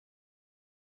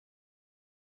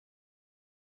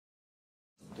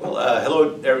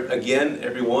Hello again,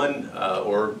 everyone,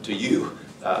 or to you.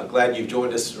 Glad you've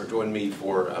joined us or joined me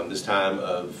for this time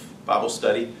of Bible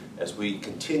study as we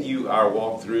continue our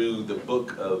walk through the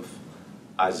book of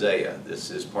Isaiah.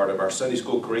 This is part of our Sunday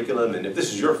school curriculum, and if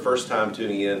this is your first time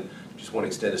tuning in, I just want to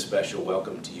extend a special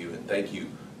welcome to you and thank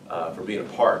you for being a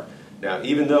part. Now,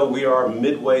 even though we are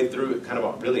midway through, kind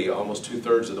of really almost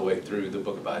 2/3 of the way through the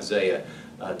book of Isaiah,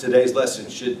 today's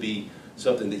lesson should be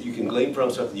something that you can glean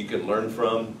from, something you can learn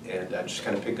from, and just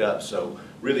kind of pick up. So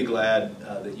really glad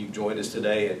that you've joined us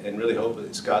today, and really hope that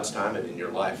it's God's timing in your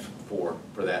life for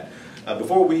that.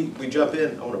 Before we jump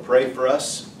in, I want to pray for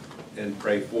us and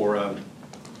pray for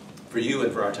you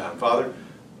and for our time. Father,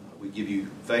 we give you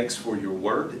thanks for your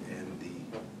word and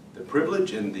the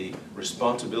privilege and the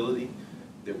responsibility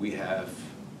that we have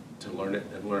to learn it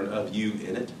and learn of you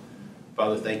in it.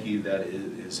 Father, thank you that it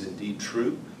is indeed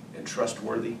true and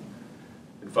trustworthy.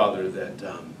 And Father, that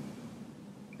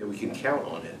we can count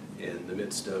on it in the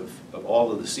midst of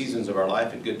all of the seasons of our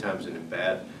life, in good times and in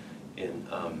bad,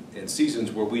 in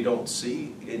seasons where we don't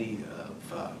see any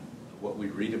of what we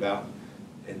read about,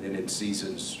 and then in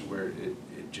seasons where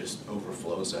it just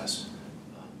overflows us.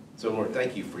 So Lord,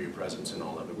 thank you for your presence in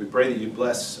all of it. We pray that you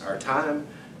bless our time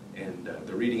and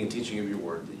the reading and teaching of your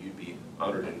word, that you'd be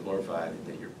honored and glorified, and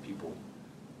that your people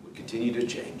would continue to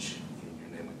change. In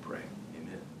your name we pray.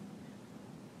 Amen.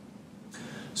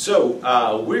 So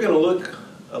we're going to look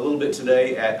a little bit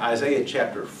today at Isaiah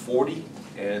chapter 40,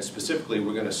 and specifically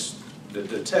we're going to,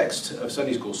 the text of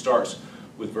Sunday school starts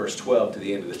with verse 12 to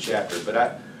the end of the chapter, but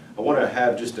I want to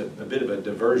have just a bit of a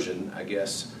diversion, I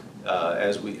guess,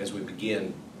 as we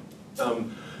begin.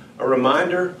 A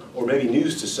reminder, or maybe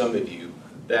news to some of you,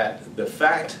 that the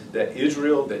fact that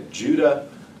Israel, that Judah,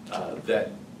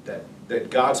 that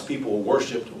God's people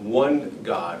worshipped one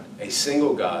God, a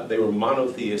single God, they were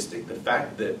monotheistic, the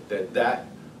fact that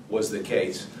was the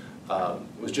case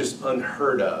was just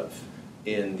unheard of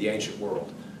in the ancient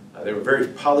world. They were very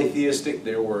polytheistic.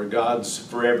 There were gods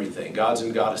for everything, gods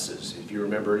and goddesses. If you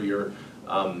remember your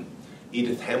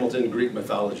Edith Hamilton Greek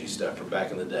mythology stuff from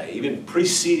back in the day, even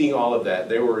preceding all of that,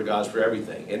 there were gods for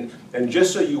everything. And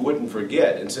just so you wouldn't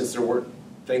forget, and since there were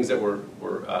things that were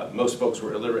most folks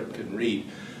were illiterate and couldn't read,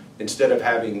 instead of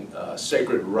having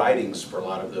sacred writings for a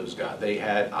lot of those gods, they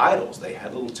had idols. They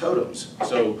had little totems.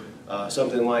 So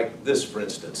something like this, for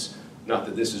instance. Not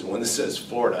that this is one that says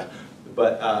Florida,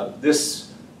 but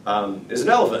this is an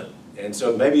elephant. And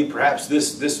so maybe perhaps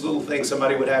this little thing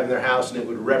somebody would have in their house, and it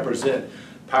would represent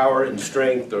power and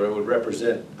strength, or it would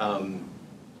represent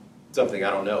something,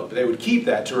 I don't know. But they would keep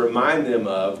that to remind them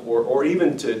of, or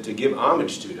even to give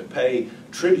homage to pay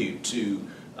tribute to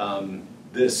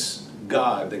this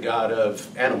God, the God of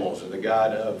animals, or the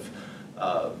God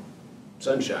of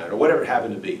sunshine, or whatever it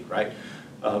happened to be, right?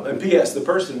 And P.S., the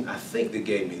person, I think, that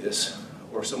gave me this,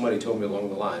 or somebody told me along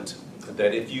the lines,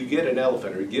 that if you get an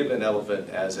elephant, or give an elephant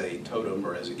as a totem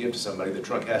or as a gift to somebody, the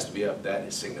trunk has to be up.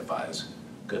 That signifies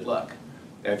good luck.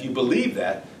 Now, if you believe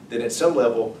that, then at some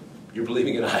level, you're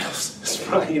believing in idols. It's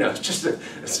probably, it's an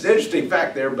interesting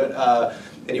fact there, but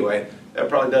anyway, that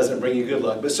probably doesn't bring you good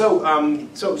luck. But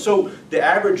so the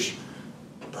average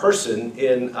person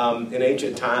in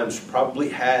ancient times probably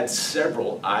had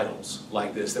several idols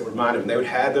like this that would remind them. They would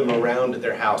have them around at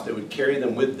their house. They would carry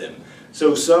them with them.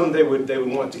 So some they would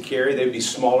want to carry. They would be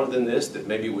smaller than this, that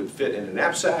maybe would fit in a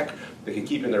knapsack. They could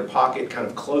keep in their pocket, kind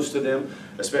of close to them,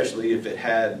 especially if it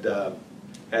had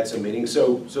some meaning.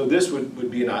 So this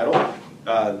would be an idol.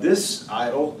 This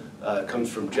idol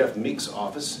comes from Jeff Meek's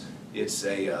office. It's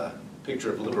a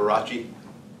picture of Liberace.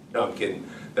 No, I'm kidding.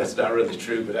 That's not really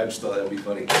true, but I just thought that would be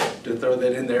funny to throw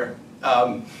that in there.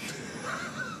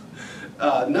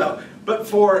 No, but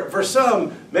for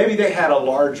some, maybe they had a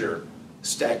larger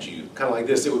statue, kind of like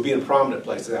this. It would be in a prominent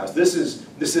place in the house. This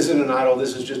isn't an idol.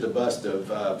 This is just a bust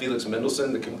of Felix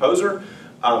Mendelssohn, the composer.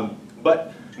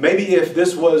 But maybe if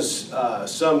this was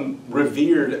some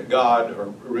revered god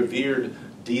or revered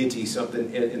deity,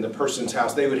 something in the person's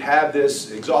house, they would have this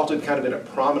exalted kind of in a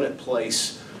prominent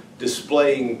place,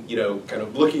 displaying, kind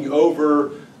of looking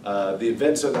over the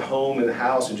events of the home and the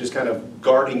house, and just kind of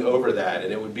guarding over that.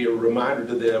 And it would be a reminder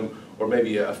to them, or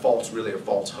maybe a false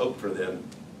hope for them,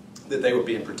 that they were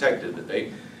being protected,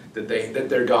 that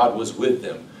their God was with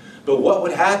them. But what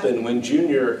would happen when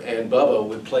Junior and Bubba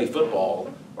would play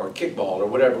football or kickball or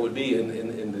whatever it would be in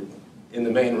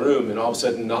the main room, and all of a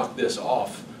sudden knock this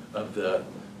off of the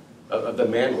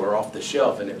manware off the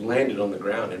shelf, and it landed on the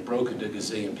ground and broke into a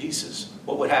gazillion pieces?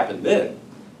 What would happen then?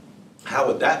 How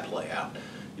would that play out?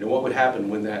 What would happen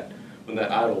when that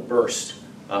idol burst?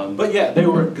 But yeah, there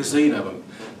were a gazillion of them.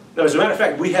 Now, as a matter of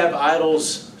fact, we have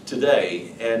idols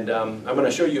today, and I'm going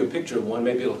to show you a picture of one.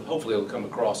 Maybe hopefully it'll come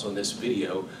across on this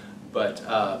video, but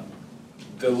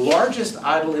the largest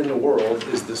idol in the world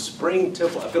is the Spring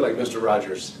Temple. I feel like Mr.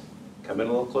 Rogers. Come in a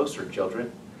little closer,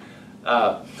 children.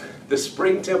 The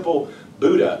Spring Temple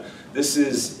Buddha. This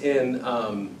is in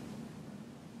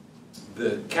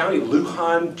the county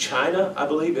Luhan, China, I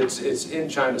believe. It's in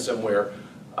China somewhere,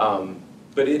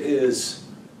 but it is,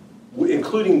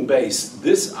 including base,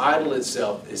 this idol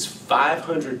itself is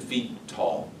 500 feet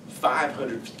tall.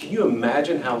 500 feet. Can you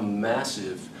imagine how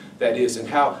massive that is, and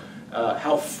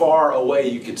how far away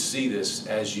you could see this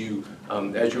as you're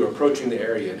approaching the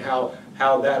area, and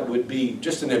how that would be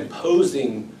just an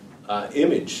imposing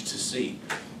image to see.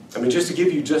 I mean, just to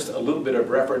give you just a little bit of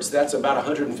reference, that's about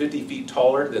 150 feet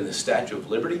taller than the Statue of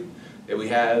Liberty that we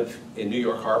have in New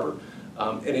York Harbor.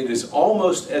 And it is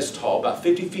almost as tall, about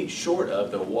 50 feet short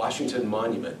of the Washington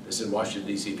Monument that's in Washington,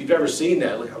 D.C. If you've ever seen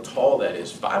that, look how tall that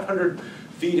is. 500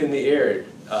 feet in the air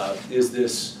is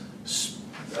this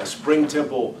Spring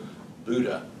Temple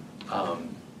Buddha. I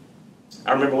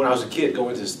remember when I was a kid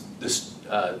going to this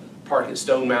park at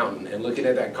Stone Mountain and looking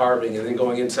at that carving, and then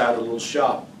going inside the little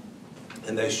shop,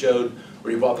 and they showed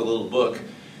where you bought the little book,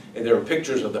 and there were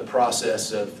pictures of the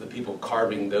process of the people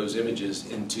carving those images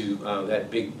into that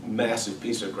big, massive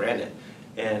piece of granite.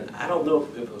 And I don't know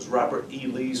if it was Robert E.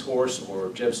 Lee's horse or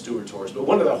Jeb Stuart's horse, but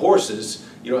one of the horses,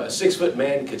 you know, a 6-foot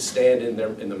man could stand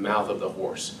in the mouth of the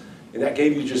horse. And that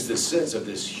gave you just this sense of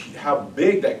how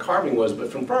big that carving was, but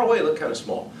from far away it looked kind of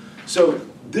small. So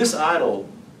this idol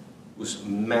was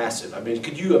massive. I mean,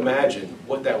 could you imagine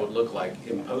what that would look like,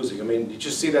 imposing? I mean, you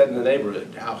just see that in the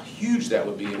neighborhood, how huge that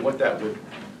would be and what that would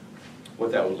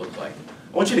look like.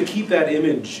 I want you to keep that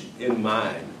image in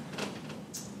mind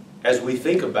as we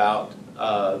think about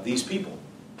these people.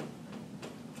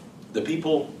 The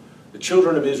people, the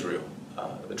children of Israel,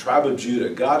 the tribe of Judah,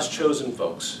 God's chosen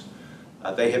folks.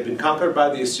 They have been conquered by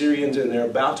the Assyrians, and they're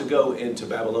about to go into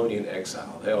Babylonian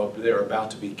exile. They're about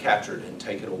to be captured and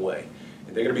taken away.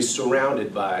 And they're going to be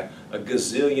surrounded by a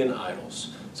gazillion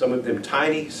idols. Some of them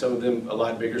tiny, some of them a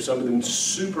lot bigger, some of them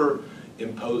super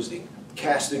imposing,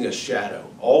 casting a shadow,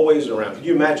 always around. Can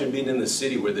you imagine being in the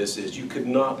city where this is? You could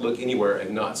not look anywhere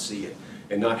and not see it,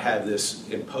 and not have this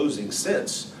imposing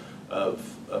sense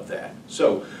of that.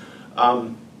 So,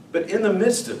 but in the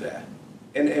midst of that,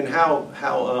 and how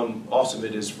awesome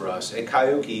it is for us. At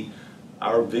Kaiyoki,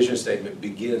 our vision statement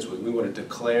begins with, we want to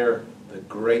declare the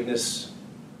greatness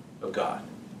of God.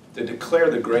 To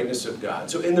declare the greatness of God.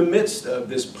 So in the midst of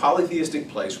this polytheistic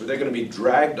place where they're going to be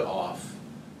dragged off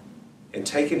and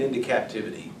taken into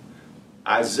captivity,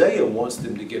 Isaiah wants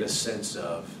them to get a sense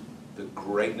of the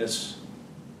greatness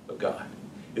of God.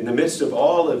 In the midst of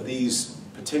all of these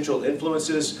potential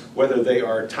influences, whether they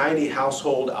are tiny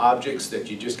household objects that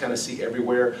you just kind of see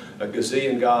everywhere, a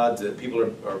gazillion gods that people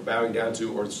are bowing down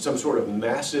to, or some sort of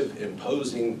massive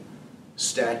imposing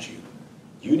statue,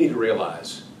 you need to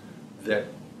realize that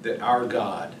our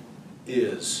God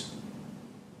is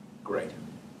great.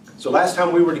 So last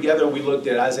time we were together, we looked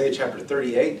at Isaiah chapter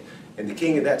 38, and the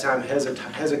king at that time,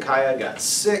 Hezekiah, got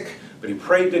sick, but he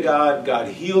prayed to God. God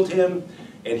healed him,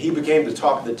 and he became the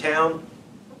talk of the town.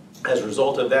 As a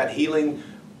result of that healing,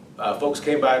 folks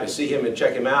came by to see him and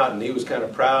check him out, and he was kind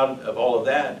of proud of all of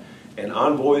that. And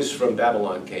envoys from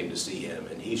Babylon came to see him,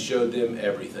 and he showed them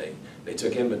everything. They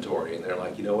took inventory, and they're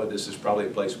like, you know what, this is probably a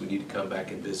place we need to come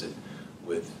back and visit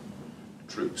with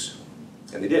troops.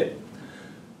 And they did.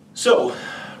 So,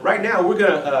 right now we're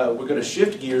gonna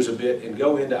shift gears a bit and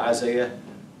go into Isaiah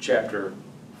chapter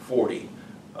 40.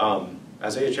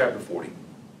 Isaiah chapter 40.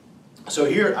 So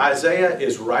here Isaiah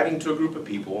is writing to a group of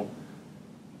people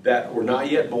that were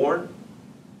not yet born,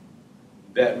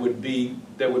 that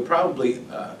would probably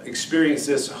experience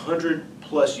this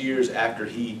 100+ years after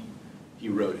he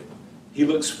wrote it. He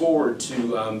looks forward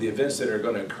to the events that are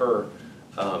going to occur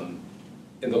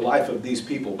in the life of these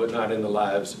people, but not in the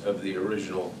lives of the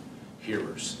original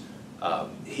hearers.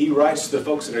 He writes to the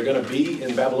folks that are going to be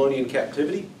in Babylonian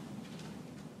captivity,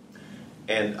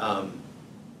 and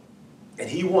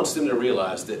he wants them to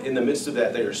realize that in the midst of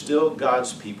that, they are still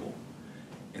God's people,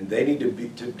 and they need to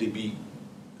be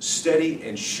steady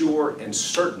and sure and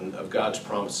certain of God's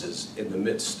promises in the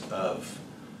midst of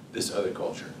this other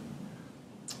culture.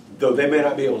 Though they may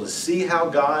not be able to see how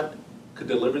God could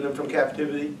deliver them from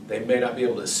captivity, they may not be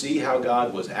able to see how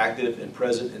God was active and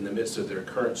present in the midst of their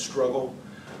current struggle,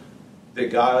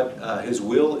 that God, His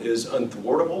will is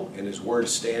unthwartable and His word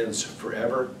stands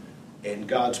forever, and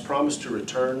God's promise to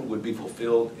return would be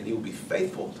fulfilled, and He will be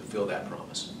faithful to fulfill that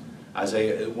promise.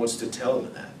 Isaiah wants to tell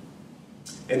them that.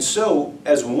 And so,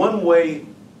 as one way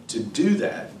to do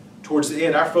that, towards the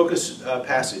end, our focus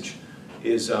passage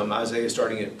is Isaiah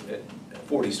starting at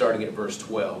 40, starting at verse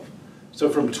 12. So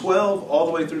from 12 all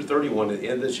the way through 31, at the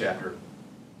end of the chapter,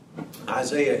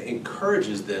 Isaiah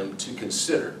encourages them to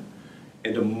consider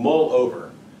and to mull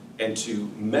over and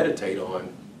to meditate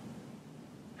on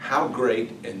how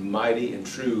great and mighty and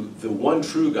true the one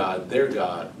true God, their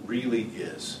God, really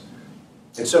is.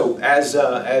 And so as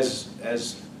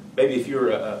maybe if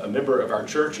you're a member of our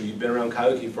church or you've been around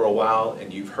Coyote for a while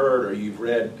and you've heard or you've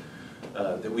read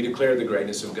that we declare the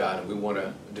greatness of God, and we want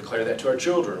to declare that to our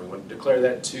children, we want to declare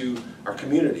that to our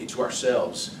community, to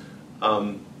ourselves.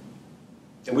 And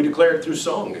we declare it through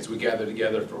song as we gather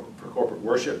together for corporate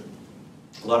worship.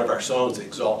 A lot of our songs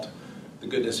exalt the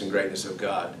goodness and greatness of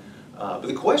God. But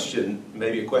the question,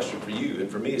 maybe a question for you and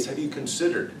for me, is have you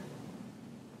considered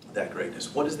that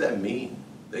greatness? What does that mean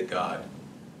that God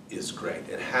is great?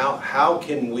 And how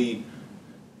can we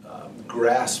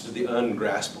grasp the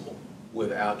ungraspable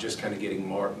without just kind of getting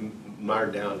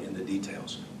mired down in the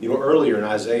details? You know, earlier in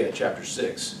Isaiah chapter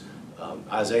 6,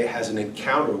 Isaiah has an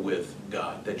encounter with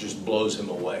God that just blows him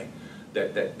away,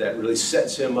 that really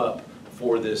sets him up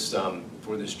for this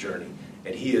journey.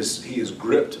 And he is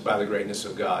gripped by the greatness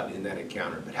of God in that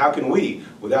encounter. But how can we,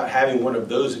 without having one of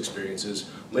those experiences,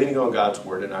 leaning on God's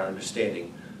Word and our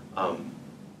understanding,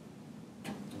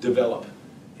 develop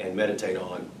and meditate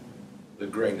on the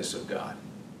greatness of God?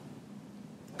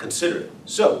 Consider it.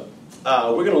 So,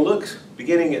 we're going to look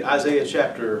beginning at Isaiah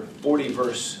chapter 40,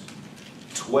 verse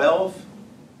 12.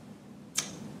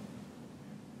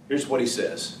 Here's what he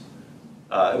says.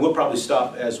 And we'll probably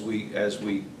stop as we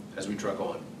truck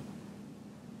on.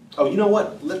 Oh, you know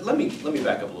what? Let me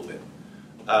back up a little bit.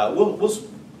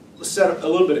 Let's set up a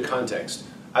little bit of context.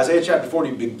 Isaiah chapter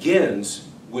 40 begins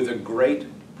with a great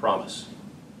promise.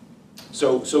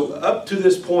 So up to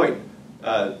this point,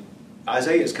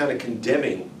 Isaiah is kind of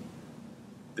condemning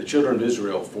the children of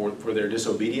Israel for their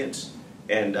disobedience,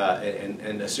 and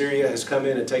Assyria has come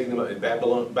in and taken them, and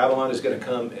Babylon is going to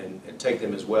come and take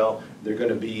them as well. They're going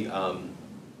to be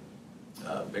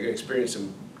they're going to experience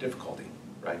some difficulty,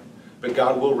 right? But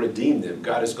God will redeem them.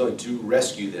 God is going to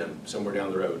rescue them somewhere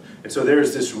down the road. And so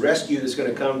there's this rescue that's going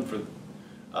to come for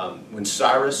when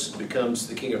Cyrus becomes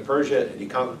the king of Persia and he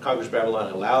conquers Babylon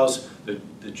and allows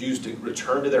the Jews to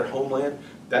return to their homeland.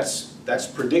 That's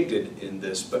predicted in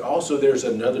this. But also there's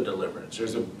another deliverance.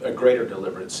 There's a greater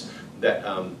deliverance that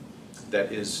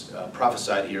is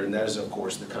prophesied here, and that is, of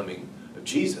course, the coming of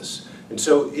Jesus. And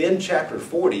so in chapter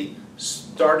 40,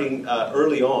 starting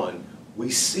early on, we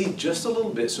see just a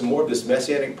little bit, some more of this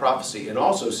messianic prophecy, and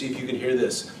also see if you can hear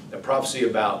this, a prophecy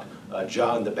about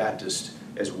John the Baptist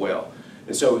as well.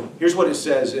 And so here's what it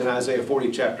says in Isaiah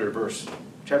 40, chapter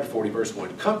 40, verse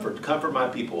 1. Comfort my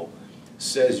people,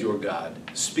 says your God.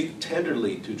 Speak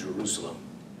tenderly to Jerusalem,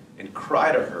 and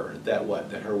cry to her that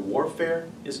what? That her warfare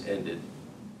is ended,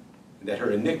 and that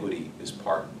her iniquity is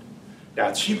pardoned.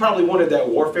 Now, she probably wanted that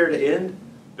warfare to end,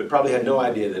 but probably had no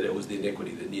idea that it was the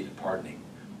iniquity that needed pardoning.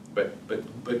 But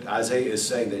Isaiah is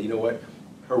saying that, you know what?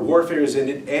 Her warfare is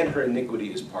ended and her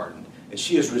iniquity is pardoned. And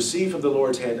she has received from the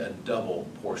Lord's hand a double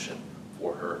portion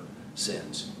for her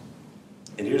sins.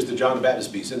 And here's the John the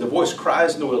Baptist piece. And the voice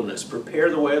cries in the wilderness, prepare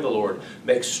the way of the Lord.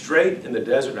 Make straight in the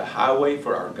desert a highway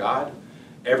for our God.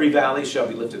 Every valley shall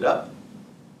be lifted up,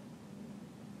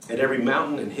 and every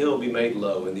mountain and hill be made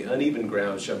low, and the uneven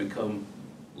ground shall become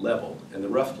level, and the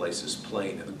rough places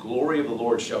plain. And the glory of the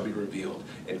Lord shall be revealed,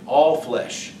 and all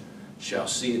flesh shall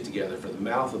see it together, for the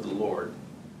mouth of the Lord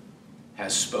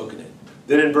has spoken it.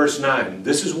 Then in verse 9,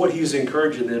 this is what he's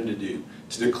encouraging them to do,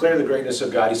 to declare the greatness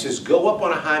of God. He says, go up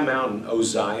on a high mountain, O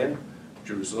Zion,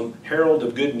 Jerusalem, herald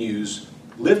of good news.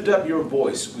 Lift up your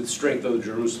voice with strength, O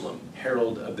Jerusalem,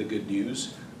 herald of the good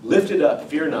news. Lift it up,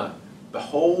 fear not.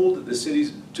 Behold the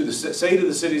cities, say to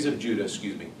the cities of Judah,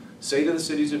 say to the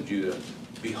cities of Judah,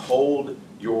 behold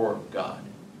your God.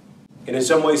 And in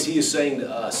some ways he is saying to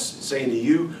us, saying to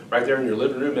you, right there in your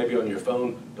living room, maybe on your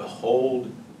phone,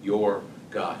 behold your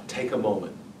God. Take a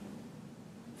moment.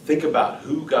 Think about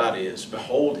who God is.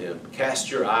 Behold him. Cast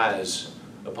your eyes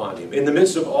upon him. In the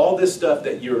midst of all this stuff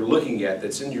that you're looking at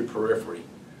that's in your periphery,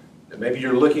 that maybe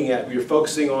you're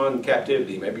focusing on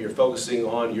captivity, maybe you're focusing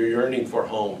on your yearning for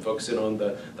home, focusing on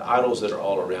the idols that are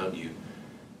all around you.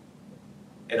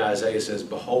 And Isaiah says,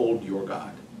 behold your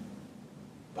God.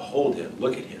 Behold him.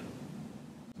 Look at him.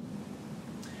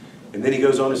 And then he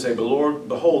goes on to say, behold,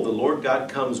 the Lord God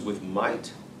comes with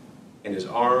might, and his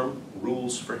arm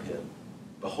rules for him.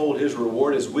 Behold, his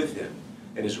reward is with him,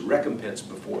 and his recompense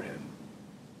before him.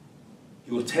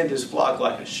 He will tend his flock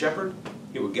like a shepherd.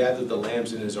 He will gather the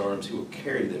lambs in his arms. He will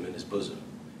carry them in his bosom,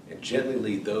 and gently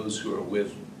lead those who are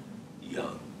with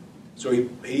young. So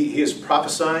he is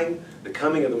prophesying the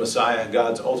coming of the Messiah,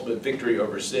 God's ultimate victory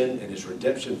over sin and his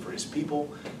redemption for his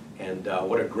people. And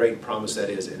what a great promise that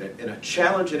is, and a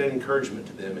challenge and an encouragement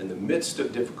to them in the midst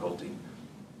of difficulty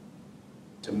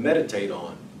to meditate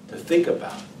on, to think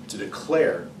about, to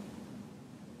declare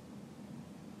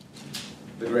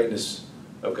the greatness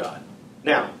of God.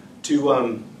 Now, to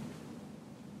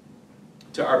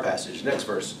our passage, next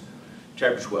verse,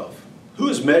 chapter 12. Who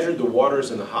has measured the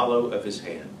waters in the hollow of his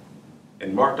hand,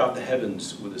 and marked off the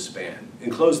heavens with a span,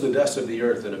 enclosed the dust of the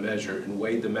earth in a measure, and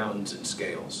weighed the mountains in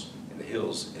scales, and the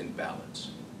hills in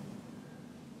balance?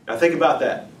 Now think about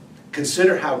that.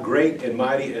 Consider how great and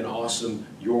mighty and awesome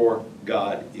your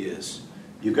God is.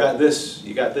 You got this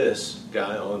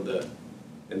guy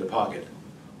in the pocket,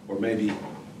 or maybe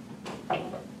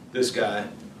this guy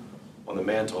on the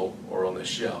mantle or on the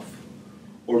shelf,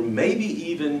 or maybe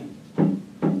even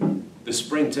the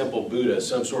Spring Temple Buddha,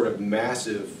 some sort of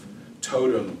massive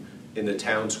totem in the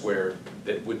town square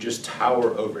that would just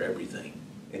tower over everything.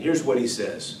 And here's what he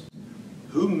says: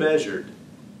 who measured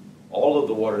all of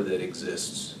the water that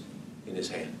exists in his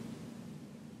hand?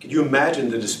 Can you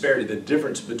imagine the disparity, the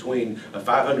difference between a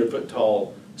 500-foot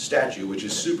tall statue, which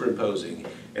is superimposing,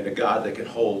 and a God that can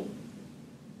hold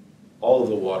all of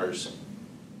the waters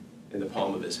in the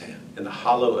palm of his hand, in the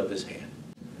hollow of his hand?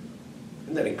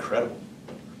 Isn't that incredible?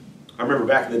 I remember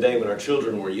back in the day when our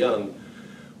children were young,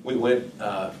 we went,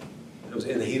 it was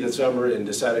in the heat of summer, and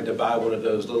decided to buy one of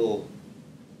those little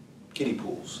kiddie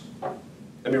pools.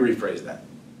 Let me rephrase that.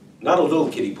 Not a little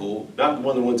kiddie pool, not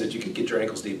one of the ones that you could get your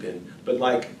ankles deep in, but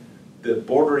like the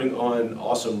bordering on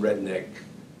awesome redneck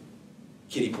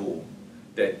kiddie pool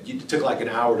that you took like an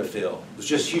hour to fill. It was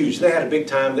just huge. They had a big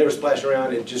time. They were splashing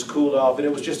around. It just cooled off, and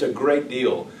it was just a great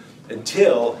deal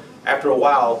until after a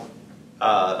while,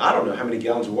 I don't know how many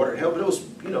gallons of water it held, but it was,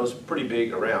 it was pretty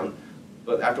big around.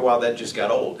 But after a while, that just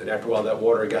got old, and after a while, that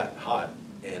water got hot,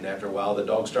 and after a while, the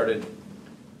dogs started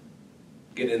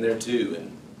getting in there too,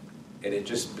 and it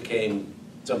just became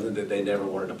something that they never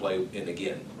wanted to play in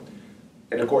again.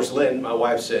 And of course, Lynn, my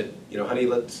wife, said, honey,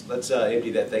 let's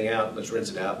empty that thing out, let's rinse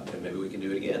it out, and maybe we can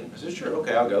do it again. I said, sure,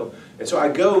 okay, I'll go. And so I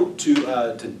go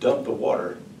to dump the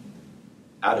water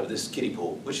out of this kiddie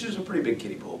pool, which is a pretty big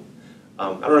kiddie pool. I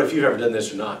don't know if you've ever done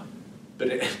this or not, but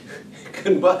it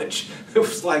couldn't budge. It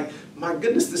was like, my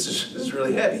goodness, this is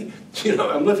really heavy.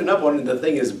 I'm lifting up on it, and the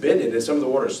thing is bending, and some of the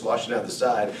water is sloshing out the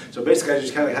side. So basically, I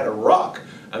just kind of had to rock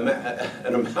an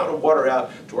amount of water out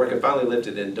to where I could finally lift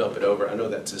it and dump it over. I know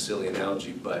that's a silly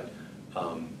analogy, but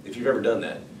if you've ever done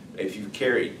that, if you've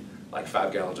carried like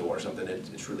 5 gallons of water or something,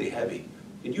 it's really heavy.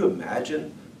 Can you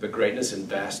imagine the greatness and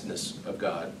vastness of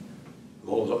God,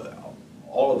 who holds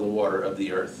all of the water of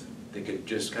the earth that could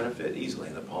just kind of fit easily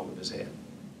in the palm of his hand?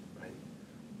 Right?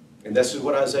 And this is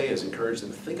what Isaiah has encouraged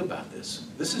them to think about this.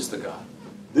 This is the God.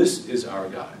 This is our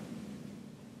God.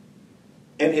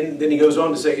 And then he goes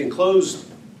on to say, enclosed,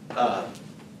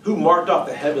 who marked off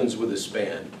the heavens with a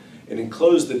span, and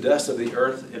enclosed the dust of the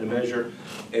earth in a measure,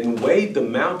 and weighed the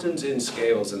mountains in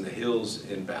scales and the hills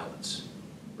in balance.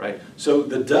 Right? So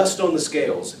the dust on the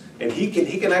scales, and he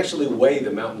can actually weigh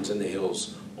the mountains and the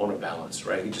hills on a balance.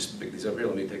 Right? He just picked these up here.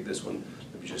 Let me take this one.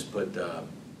 Let me just put the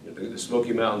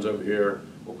Smoky Mountains over here.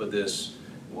 We'll put this.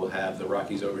 We'll have the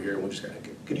Rockies over here. And we'll just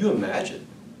could you imagine?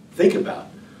 Think about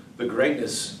the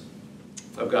greatness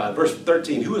of God. Verse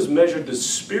 13, who has measured the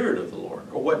Spirit of the Lord,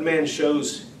 or what man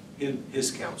shows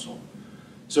his counsel?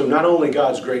 So not only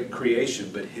God's great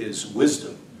creation, but his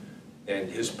wisdom and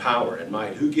his power and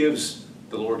might. Who gives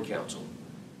the Lord counsel?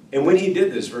 And when he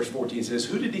did this, verse 14 says,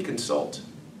 who did he consult?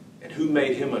 And who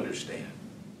made him understand?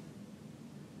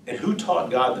 And who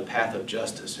taught God the path of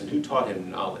justice? And who taught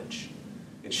him knowledge?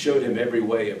 And showed him every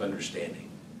way of understanding?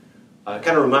 It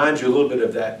kind of reminds you a little bit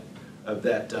of that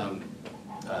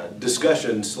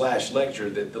discussion / lecture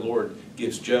that the Lord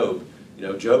gives Job.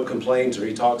 Job complains, or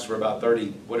he talks for about 30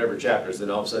 whatever chapters,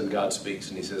 then all of a sudden God speaks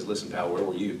and he says, listen, pal, where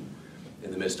were you in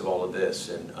the midst of all of this?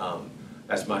 And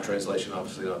that's my translation,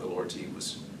 obviously not the Lord's. He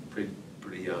was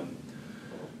pretty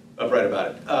upright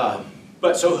about it.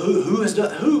 But so who has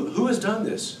done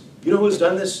this? You know who has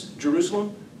done this?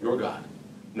 Jerusalem, your God.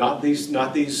 Not these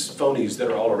phonies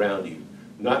that are all around you.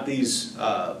 Not these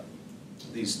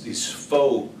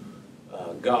faux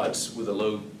gods with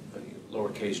a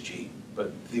lowercase g,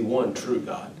 but the one true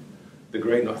God, the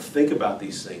great God. Think about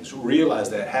these things. Realize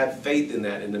that. Have faith in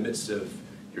that in the midst of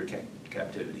your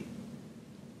captivity.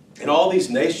 And all these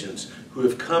nations who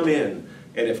have come in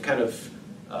and have kind of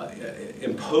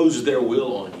imposed their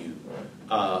will on you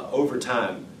over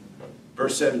time.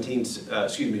 Verse 15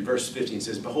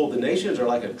 says, behold, the nations are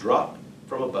like a drop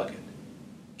from a bucket.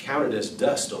 counted as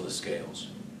dust on the scales.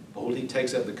 Behold, he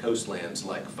takes up the coastlands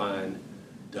like fine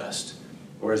dust.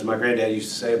 Or as my granddad used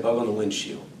to say, a bug on the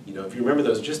windshield. You know, if you remember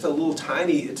those, just a little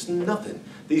tiny, it's nothing.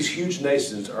 These huge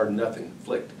nations are nothing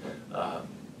flicked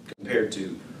compared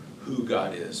to who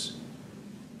God is.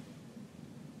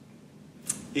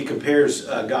 He compares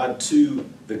God to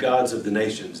the gods of the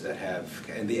nations that have,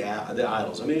 and the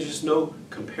idols. I mean, there's just no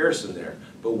comparison there.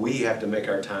 But we have to make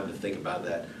our time to think about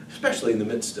that, especially in the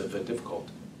midst of a difficult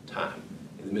time,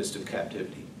 in the midst of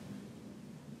captivity.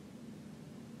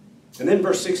 And then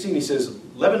verse 16, he says,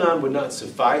 Lebanon would not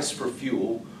suffice for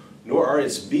fuel, nor are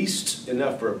its beasts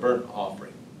enough for a burnt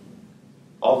offering.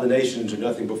 All the nations are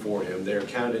nothing before him. They are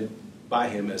counted by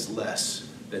him as less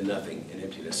than nothing in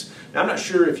emptiness. Now, I'm not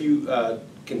sure if you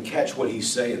can catch what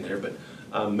he's saying there, but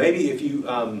maybe if you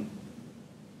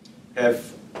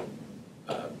have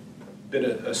been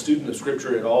a student of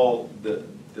Scripture at all, the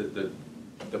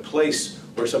place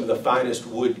where some of the finest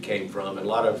wood came from, and a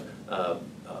lot of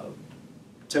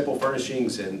temple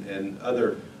furnishings and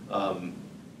other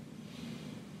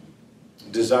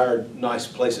desired nice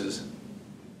places.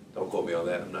 Don't quote me on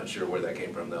that. I'm not sure where that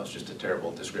came from. That was just a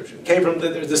terrible description. It came from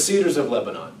the cedars of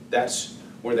Lebanon. That's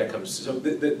where that comes. So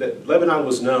Lebanon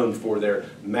was known for their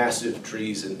massive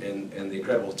trees and the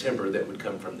incredible timber that would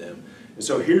come from them. And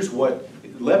so here's what,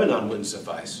 Lebanon wouldn't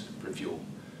suffice for fuel.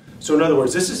 So in other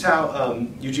words, this is how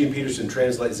Eugene Peterson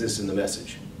translates this in the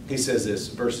Message. He says this,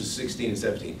 verses 16 and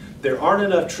 17. There aren't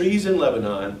enough trees in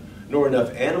Lebanon, nor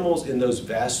enough animals in those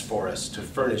vast forests to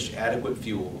furnish adequate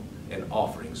fuel and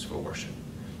offerings for worship.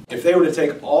 If they were to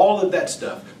take all of that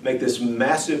stuff, make this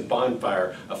massive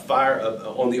bonfire, a fire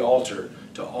on the altar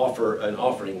to offer an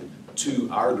offering to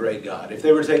our great God, if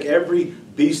they were to take every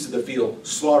beast of the field,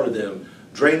 slaughter them,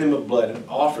 drain them of blood, and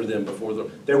offer them before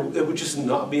the Lord, it would just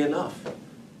not be enough.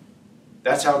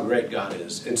 That's how great God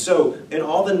is. And so, in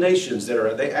all the nations that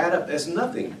are, they add up as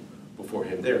nothing before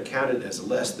him. They are counted as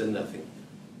less than nothing.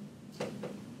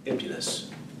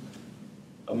 Emptiness.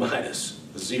 A minus.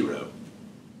 A zero.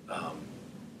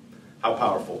 How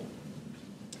powerful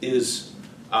is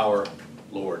our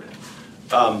Lord?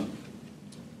 I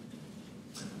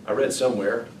read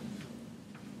somewhere.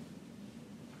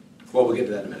 Well, we'll get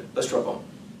to that in a minute. Let's drop on.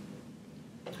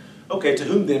 Okay, to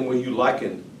whom then will you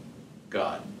liken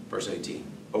God? Verse 18.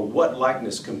 Or what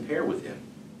likeness compare with him?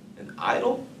 An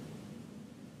idol?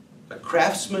 A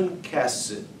craftsman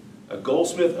casts it. A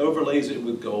goldsmith overlays it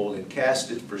with gold and casts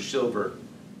it for silver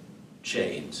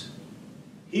chains.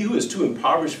 He who is too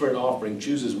impoverished for an offering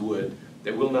chooses wood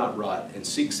that will not rot and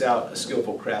seeks out a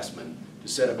skillful craftsman to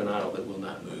set up an idol that will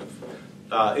not move.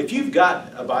 If you've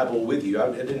got a Bible with you, I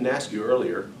didn't ask you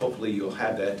earlier, hopefully you'll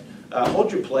have that.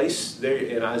 Hold your place there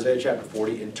in Isaiah chapter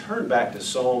 40 and turn back to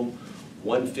Psalm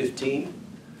 115.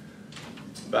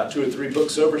 About 2 or 3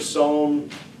 books over, Psalm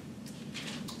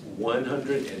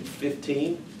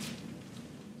 115.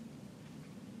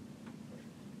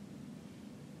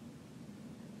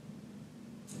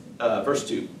 Verse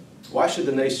 2. Why should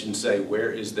the nations say,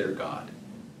 where is their God?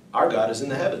 Our God is in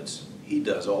the heavens. He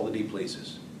does all that he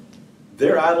pleases.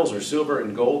 Their idols are silver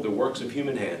and gold, the works of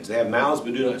human hands. They have mouths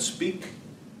but do not speak.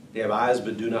 They have eyes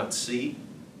but do not see.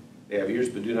 They have ears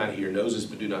but do not hear, noses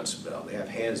but do not smell. They have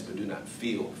hands but do not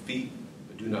feel, feet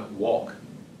but do not walk.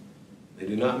 They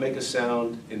do not make a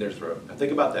sound in their throat. Now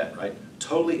think about that, right?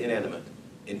 Totally inanimate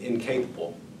and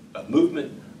incapable of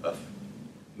movement, of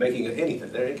making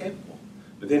anything. They're incapable.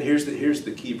 But then here's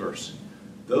the key verse.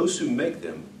 Those who make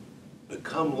them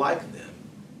become like them.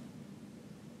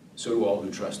 So do all who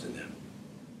trust in them.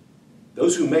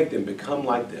 Those who make them become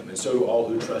like them, and so do all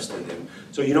who trust in them.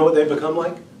 So you know what they become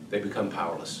like? They become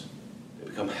powerless. They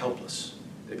become helpless.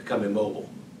 They become immobile.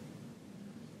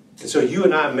 And so you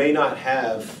and I may not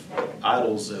have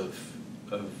idols of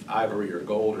ivory or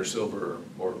gold or silver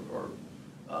or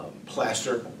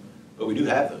plaster, but we do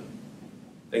have them.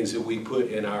 Things that we put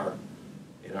in our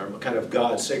kind of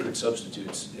God's sacred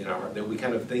substitutes that we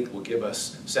kind of think will give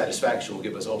us satisfaction, will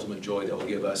give us ultimate joy, that will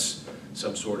give us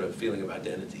some sort of feeling of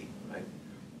identity, right?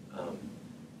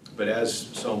 But as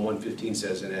Psalm 115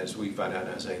 says, and as we find out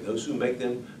in Isaiah, those who make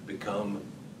them become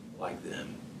like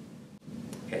them.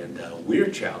 And we're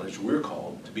challenged, we're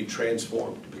called to be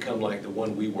transformed, to become like the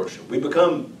one we worship. We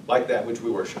become like that which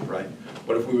we worship, right?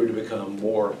 What if we were to become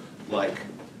more like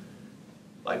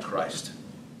Christ?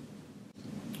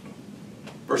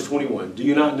 Verse 21, do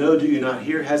you not know, do you not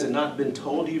hear? Has it not been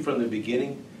told you from the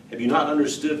beginning? Have you not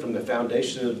understood from the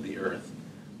foundation of the earth?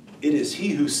 It is he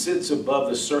who sits above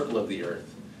the circle of the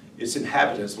earth, its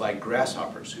inhabitants like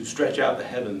grasshoppers, who stretch out the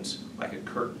heavens like a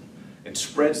curtain, and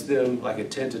spreads them like a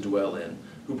tent to dwell in,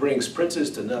 who brings princes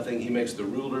to nothing, he makes the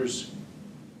rulers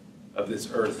of this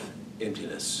earth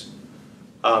emptiness.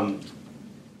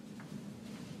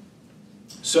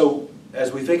 So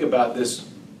as we think about this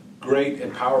great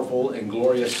and powerful and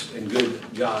glorious and good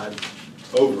God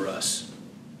over us,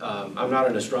 I'm not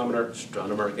an astronomer,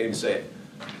 I can't even say it.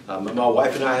 My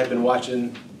wife and I have been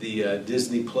watching the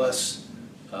Disney Plus,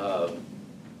 the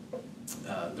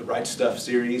Right Stuff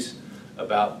series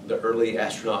about the early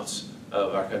astronauts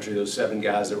of our country, those 7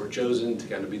 guys that were chosen to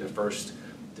kind of be the first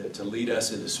to lead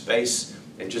us into space,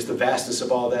 and just the vastness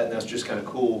of all that. And that's just kind of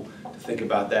cool to think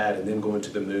about that, and then going to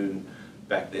the moon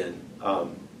back then.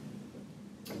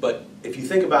 But if you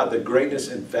think about the greatness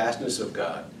and vastness of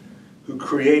God, who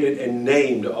created and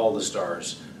named all the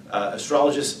stars,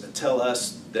 astrologists tell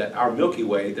us that our Milky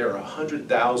Way, there are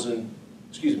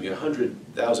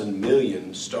 100,000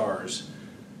 million stars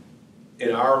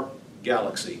in our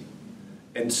galaxy,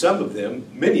 and some of them,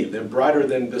 many of them, brighter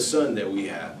than the sun that we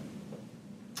have.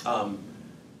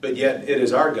 But yet it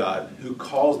is our God who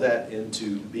calls that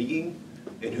into being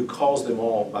and who calls them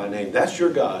all by name. That's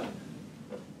your God,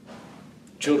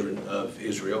 children of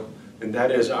Israel, and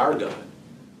that is our God,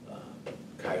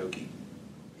 Kyoki.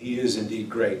 He is indeed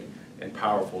great and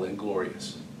powerful and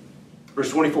glorious.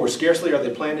 Verse 24, scarcely are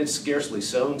they planted, scarcely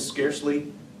sown,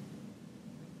 scarcely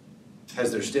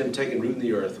has their stem taken root in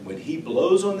the earth, when he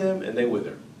blows on them and they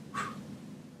wither. Whew,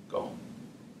 gone.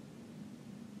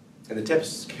 And the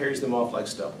tempest carries them off like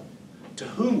stubble. To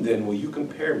whom then will you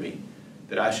compare me,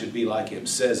 that I should be like him,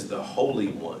 says the Holy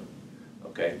One.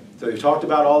 Okay, so we've talked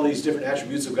about all these different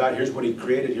attributes of God. Here's what he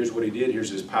created, here's what he did, here's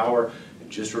his power. And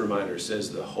just a reminder, it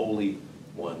says the Holy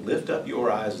One. Lift up your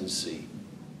eyes and see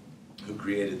who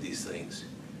created these things.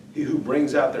 He who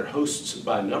brings out their hosts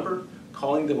by number,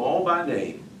 calling them all by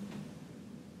name,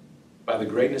 by the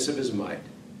greatness of his might,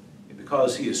 and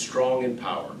because he is strong in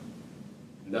power,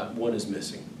 not one is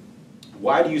missing.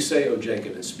 Why do you say, O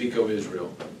Jacob, and speak, O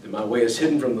Israel, that my way is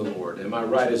hidden from the Lord, and my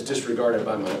right is disregarded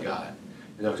by my God?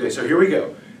 And okay, so here we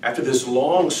go. After this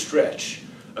long stretch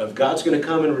of God's going to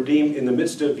come and redeem in the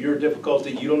midst of your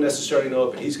difficulty, you don't necessarily know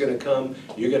it, but he's going to come.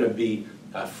 You're going to be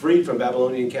freed from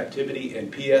Babylonian captivity,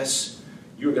 and P.S.,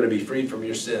 you're going to be freed from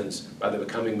your sins by the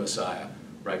becoming Messiah,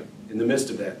 right? In the midst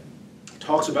of that,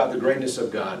 talks about the greatness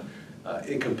of God,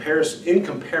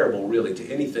 incomparable really to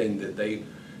anything that they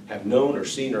have known or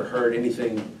seen or heard,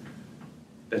 anything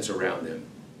that's around them.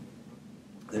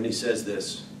 Then he says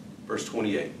this, verse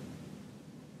 28.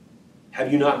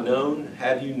 Have you not known,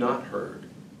 have you not heard?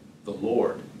 The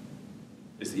Lord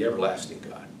is the everlasting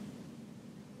God.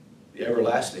 The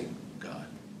everlasting God,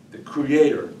 the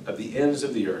creator of the ends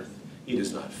of the earth. He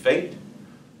does not faint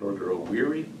nor grow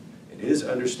weary, and his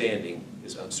understanding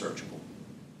is unsearchable.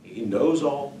 He knows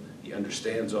all, he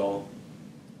understands all.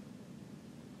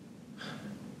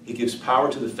 He gives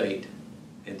power to the faint,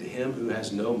 and to him who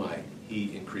has no might,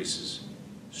 he increases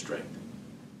strength.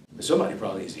 And somebody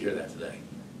probably needs to hear that today.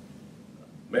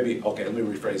 Maybe, okay, let me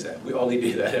rephrase that. We all need to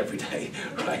hear that every day,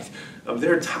 right?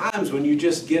 There are times when you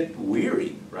just get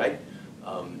weary, right?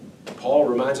 Paul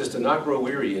reminds us to not grow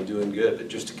weary in doing good, but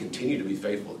just to continue to be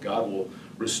faithful. God will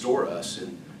restore us.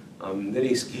 And then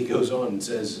he goes on and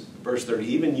says, verse 30,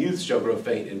 even youth shall grow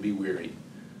faint and be weary,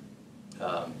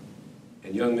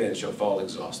 and young men shall fall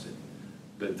exhausted.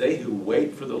 But they who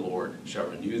wait for the Lord shall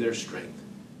renew their strength.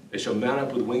 They shall mount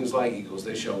up with wings like eagles.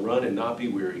 They shall run and not be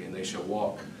weary, and they shall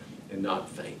walk and not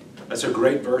faint. That's a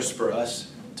great verse for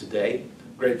us today.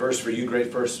 Great verse for you,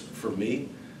 great verse for me.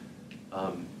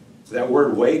 So that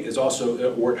word wait is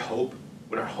also a word hope.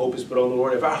 When our hope is put on the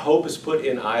Lord, if our hope is put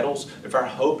in idols, if our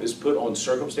hope is put on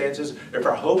circumstances, if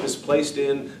our hope is placed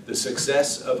in the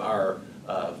success of our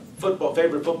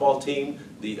favorite football team,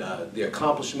 the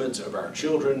accomplishments of our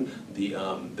children,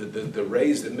 the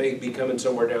raise that may be coming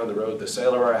somewhere down the road, the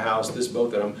sale of our house, this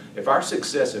boat that if our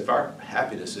success, if our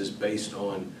happiness is based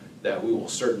on that, we will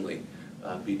certainly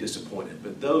be disappointed.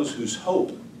 But those whose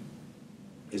hope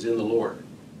is in the Lord,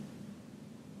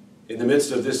 in the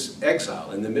midst of this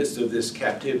exile, in the midst of this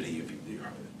captivity,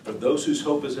 for those whose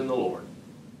hope is in the Lord,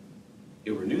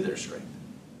 He'll renew their strength.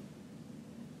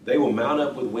 They will mount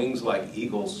up with wings like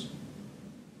eagles.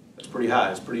 That's pretty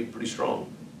high. It's pretty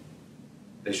strong.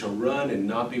 They shall run and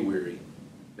not be weary.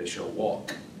 They shall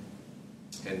walk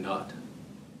and not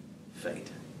faint.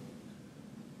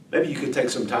 Maybe you could take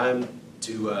some time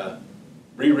to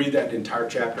reread that entire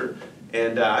chapter,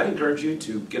 and I'd encourage you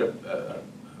to get a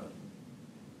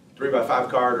 3x5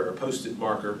 card or a Post-it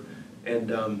marker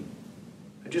and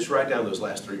just write down those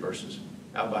last 3 verses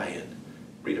out by hand.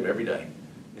 Read them every day.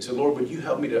 And say, Lord, would you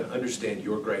help me to understand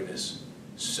your greatness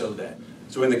so that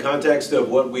So in the context of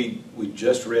what we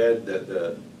just read,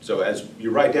 so as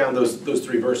you write down those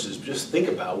three verses, just think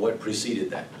about what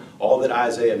preceded that. All that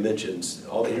Isaiah mentions,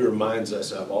 all that he reminds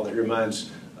us of, all that he reminds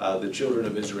the children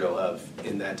of Israel of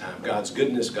in that time. God's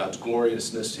goodness, God's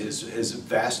gloriousness, his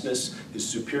vastness, his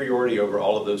superiority over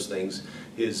all of those things,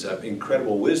 his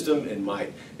incredible wisdom and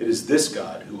might. It is this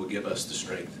God who will give us the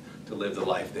strength to live the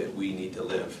life that we need to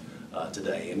live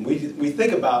today. And we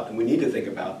think about, and we need to think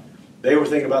about, they were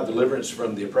thinking about deliverance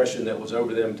from the oppression that was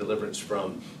over them, deliverance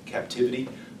from captivity,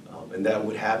 and that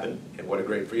would happen, and what a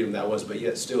great freedom that was, but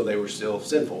yet still they were still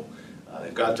sinful.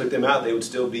 If God took them out, they would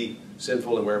still be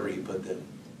sinful in wherever he put them.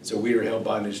 So we are held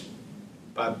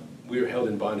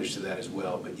in bondage to that as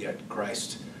well, but yet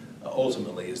Christ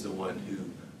ultimately is the one who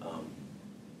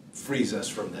frees us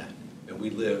from that, and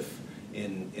we live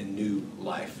in new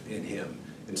life in him.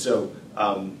 And so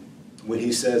when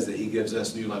he says that he gives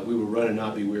us new life, we will run and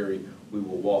not be weary, we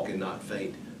will walk and not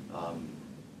faint.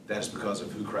 That's because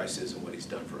of who Christ is and what he's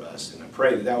done for us. And I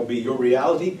pray that that would be your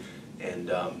reality, and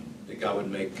that God would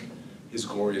make his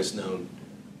gloriousness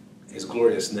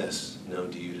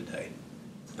known to you today.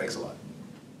 Thanks a lot.